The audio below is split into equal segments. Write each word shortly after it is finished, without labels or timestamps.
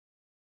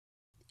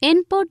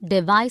Input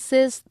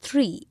devices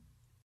 3.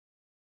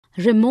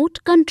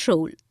 Remote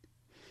control.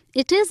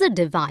 It is a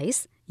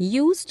device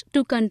used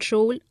to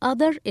control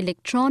other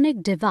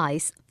electronic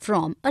device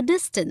from a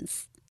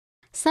distance,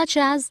 such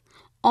as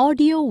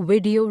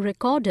audio-video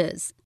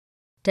recorders,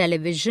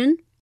 television,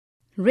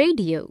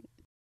 radio.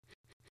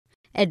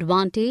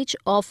 Advantage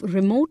of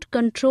remote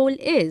control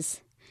is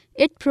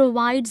it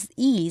provides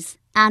ease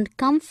and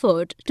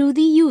comfort to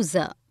the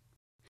user.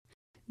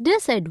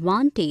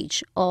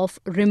 Disadvantage of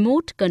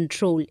remote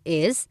control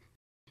is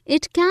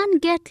it can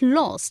get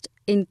lost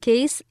in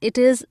case it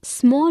is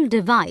small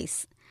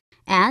device,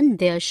 and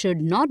there should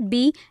not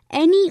be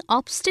any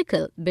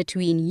obstacle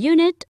between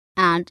unit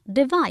and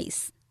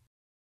device.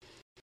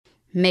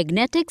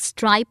 Magnetic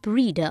stripe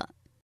reader.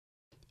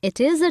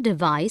 It is a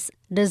device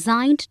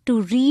designed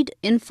to read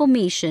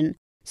information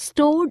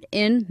stored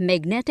in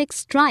magnetic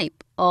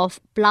stripe of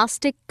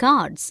plastic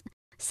cards,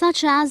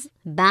 such as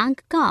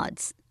bank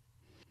cards.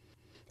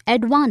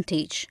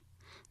 Advantage: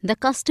 the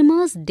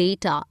customer's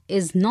data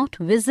is not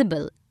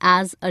visible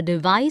as a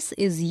device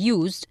is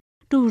used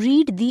to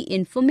read the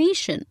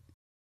information.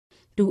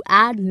 To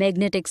add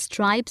magnetic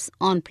stripes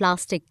on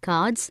plastic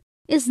cards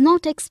is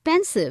not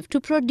expensive to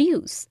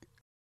produce,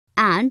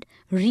 and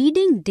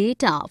reading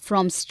data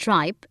from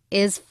stripe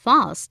is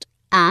fast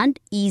and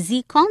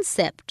easy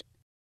concept.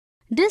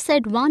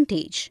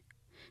 Disadvantage: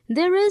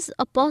 there is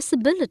a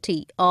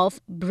possibility of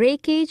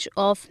breakage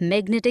of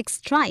magnetic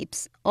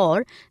stripes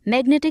or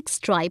magnetic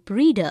stripe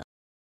reader.